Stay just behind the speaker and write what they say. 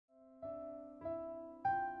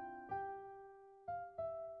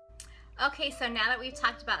Okay, so now that we've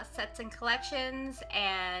talked about sets and collections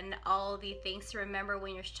and all the things to remember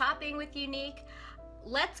when you're shopping with Younique,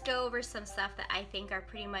 let's go over some stuff that I think are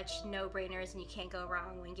pretty much no-brainers and you can't go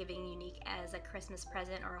wrong when giving Younique as a Christmas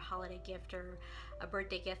present or a holiday gift or a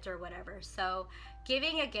birthday gift or whatever. So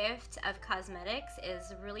giving a gift of cosmetics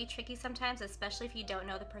is really tricky sometimes, especially if you don't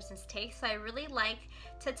know the person's taste. So I really like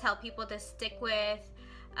to tell people to stick with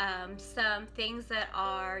some things that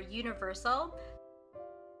are universal.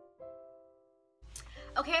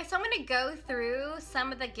 Okay, so I'm gonna go through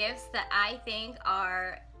some of the gifts that I think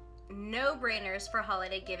are no-brainers for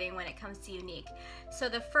holiday giving when it comes to Younique. So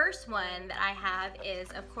the first one that I have is,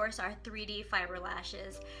 of course, our 3D fiber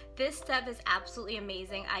lashes. This stuff is absolutely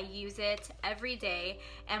amazing. I use it every day,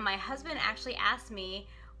 and my husband actually asked me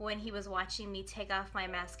when he was watching me take off my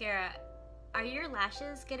mascara, "Are your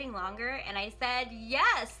lashes getting longer?" And I said,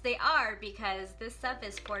 yes, they are, because this stuff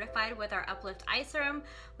is fortified with our UPLIFT eye serum,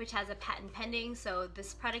 which has a patent pending. So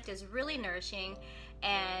this product is really nourishing,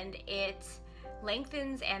 and it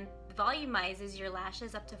lengthens and volumizes your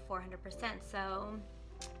lashes up to 400%. So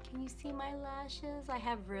can you see my lashes? I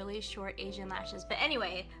have really short Asian lashes. But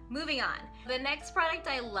anyway, moving on. The next product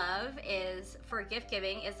I love is for gift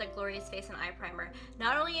giving is the Glorious Face and Eye Primer.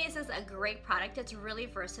 Not only is this a great product, it's really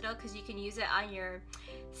versatile because you can use it on your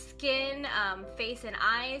skin, face and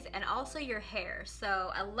eyes, and also your hair.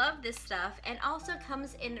 So I love this stuff, and also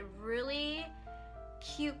comes in really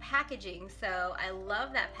cute packaging. So I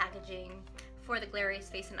love that packaging for the Glorious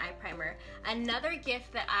Face and Eye Primer. Another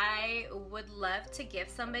gift that I would love to give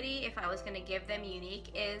somebody if I was going to give them Younique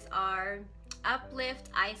is our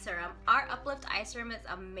UPLIFT eye serum. Our UPLIFT eye serum is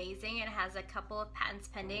amazing and has a couple of patents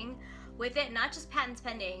pending with it. Not just patents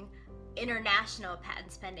pending, international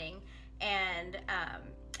patents pending. And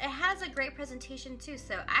it has a great presentation too.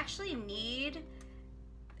 So I actually need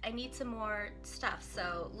some more stuff.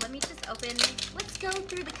 So let me just open, let's go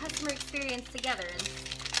through the customer experience together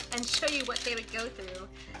and show you what they would go through.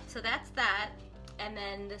 So that's that. And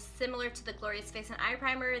then similar to the Glorious Face and Eye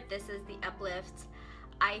Primer, this is the UPLIFT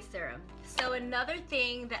eye serum. So another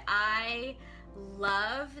thing that I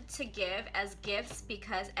love to give as gifts,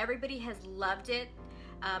 because everybody has loved it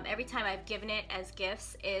every time I've given it as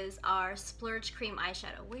gifts, is our Splurge cream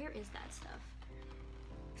eyeshadow. Where is that stuff?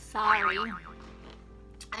 Sorry.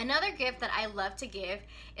 Another gift that I love to give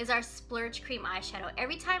is our Splurge cream eyeshadow.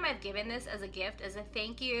 Every time I've given this as a gift, as a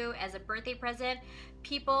thank you, as a birthday present,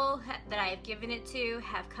 people that I have given it to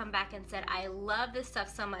have come back and said, I love this stuff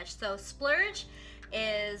so much. So Splurge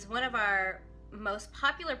is one of our most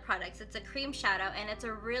popular products. It's a cream shadow, and it's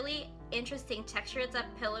a really interesting texture. It's a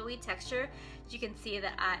pillowy texture. You can see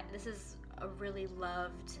that this is a really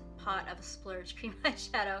loved pot of Splurge cream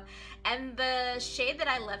eyeshadow, and the shade that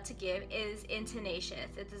I love to give is in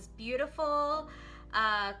Tenacious. It's this beautiful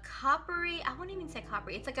coppery, I won't even say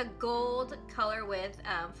coppery, it's like a gold color with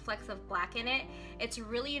flecks of black in it. It's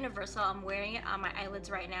really universal. I'm wearing it on my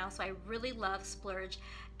eyelids right now, so I really love Splurge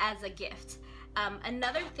as a gift.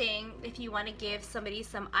 Another thing, if you want to give somebody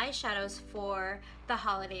some eyeshadows for the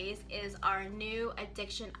holidays, is our new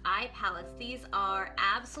Addiction eye palettes. These are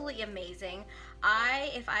absolutely amazing.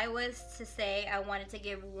 If I was to say I wanted to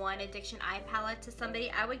give one Addiction eye palette to somebody,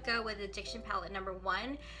 I would go with Addiction palette number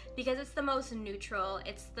 1 because it's the most neutral.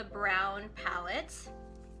 It's the brown palette,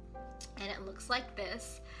 and it looks like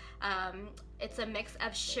this. It's a mix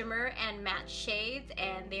of shimmer and matte shades,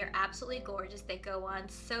 and they're absolutely gorgeous. They go on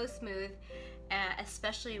so smooth,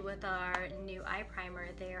 especially with our new eye primer.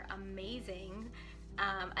 They're amazing.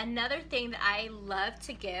 Another thing that I love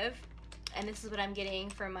to give, and this is what I'm getting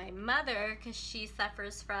for my mother because she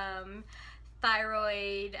suffers from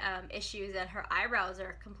thyroid issues, and her eyebrows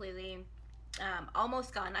are completely,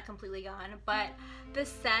 almost gone, not completely gone, but the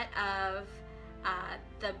set of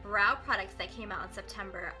the brow products that came out in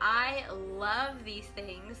September. I love these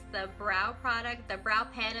things. The brow product, the brow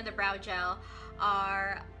pen and the brow gel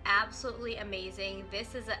are absolutely amazing.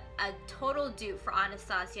 This is a total dupe for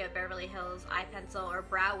Anastasia Beverly Hills Eye Pencil or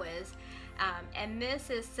Brow Wiz. And this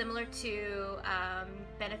is similar to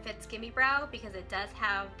Benefit's Gimme Brow because it does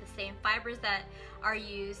have the same fibers that are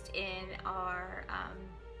used in our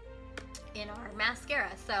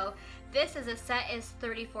mascara. So this is a set is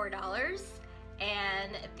 $34.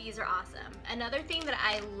 And these are awesome. Another thing that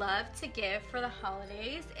I love to give for the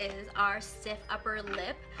holidays is our stiff upper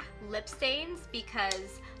lip stains,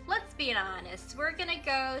 because let's be honest, we're gonna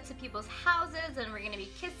go to people's houses and we're gonna be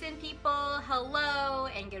kissing people hello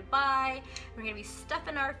and goodbye. We're gonna be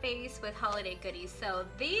stuffing our face with holiday goodies. So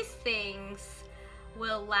these things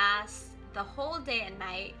will last the whole day and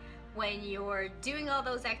night when you're doing all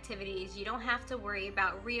those activities. You don't have to worry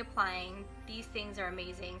about reapplying. These things are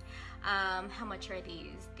amazing. How much are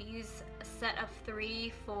these? These set of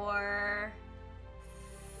 3 for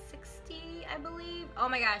 $60, I believe. Oh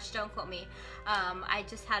my gosh, don't quote me. I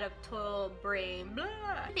just had a total brain blah.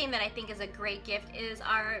 The thing that I think is a great gift is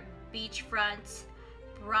our Beachfront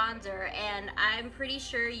bronzer, and I'm pretty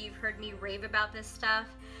sure you've heard me rave about this stuff.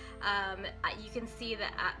 You can see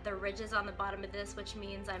the ridges on the bottom of this, which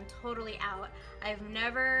means I'm totally out. I've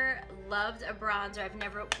never loved a bronzer. I've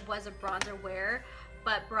never was a bronzer wearer,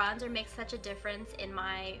 but bronzer makes such a difference in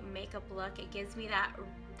my makeup look. It gives me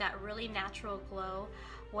that really natural glow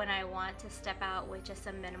when I want to step out with just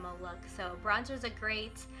a minimal look. So bronzer is a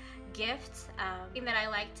great gift. Thing that I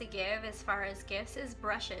like to give as far as gifts is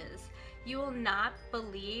brushes. You will not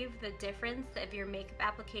believe the difference of your makeup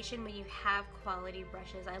application when you have quality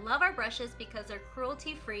brushes. I love our brushes because they're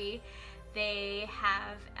cruelty free. They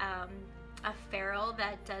have a ferrule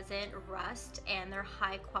that doesn't rust, and they're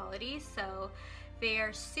high quality, so they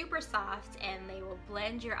are super soft and they will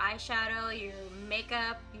blend your eyeshadow, your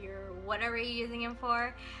makeup, your whatever you're using them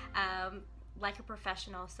for, like a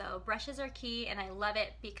professional. So brushes are key, and I love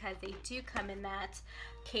it because they do come in that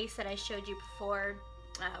case that I showed you before,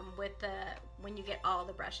 with when you get all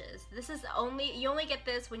the brushes. This is you only get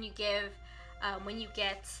this when you get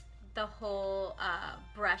the whole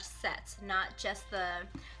brush set, not just the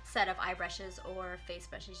set of eye brushes or face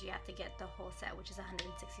brushes. You have to get the whole set, which is $165.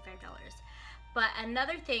 But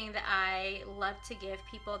another thing that I love to give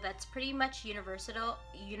people that's pretty much universal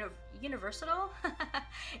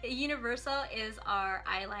universal is our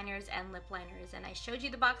eyeliners and lip liners. And I showed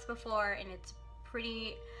you the box before, and it's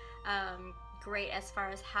pretty great as far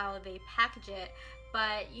as how they package it.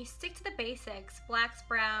 But you stick to the basics: blacks,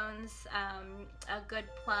 browns, a good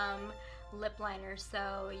plum lip liner.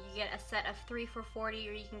 So you get a set of 3 for $40,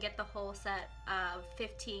 or you can get the whole set of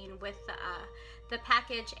 15 with the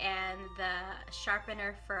package and the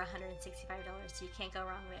sharpener for $165. So you can't go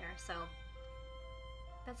wrong there. So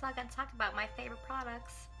that's all I got to talk about my favorite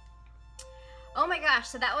products. Oh my gosh,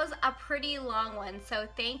 so that was a pretty long one. So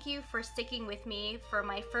thank you for sticking with me for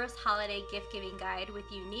my first holiday gift giving guide with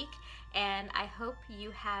Younique, and I hope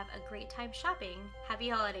you have a great time shopping. Happy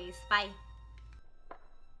holidays. Bye.